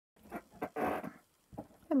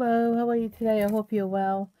Hello, how are you today? I hope you're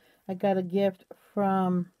well. I got a gift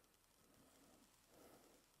from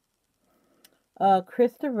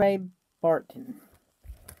Krista Ray Barton.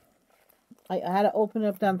 I had to open it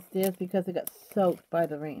up downstairs because it got soaked by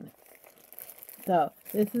the rain. So,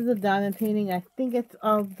 this is a diamond painting. I think it's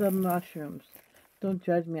of the mushrooms. Don't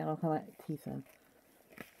judge me, I don't have my teeth in.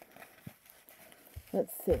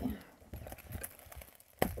 Let's see.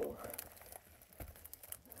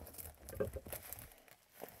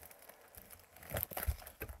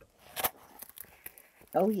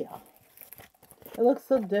 Oh, yeah. It looks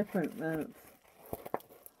so different, man.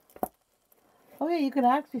 Oh, yeah, you can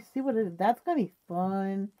actually see what it is. That's going to be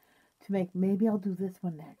fun to make. Maybe I'll do this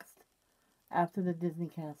one next. After the Disney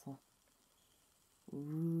Castle.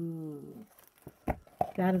 Ooh.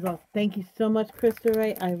 That is all. Thank you so much, Krista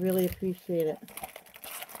Ray. I really appreciate it.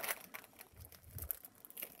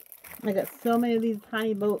 I got so many of these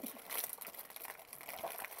tiny boats.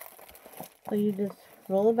 So you just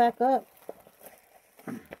roll it back up.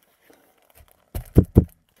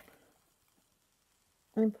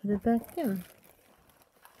 And put it back in.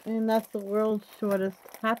 And that's the world's shortest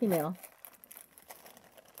Happy Mail.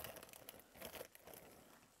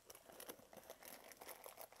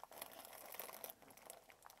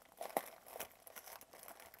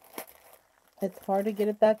 It's hard to get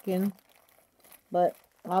it back in, but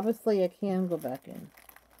obviously I can go back in.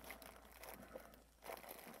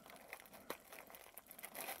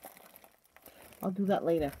 I'll do that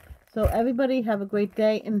later. So everybody have a great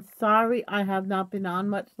day, and sorry I have not been on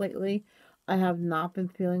much lately. I have not been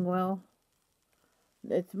feeling well.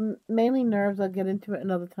 It's mainly nerves. I'll get into it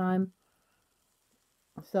another time.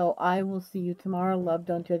 So I will see you tomorrow. Love,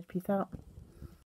 don't judge. Peace out.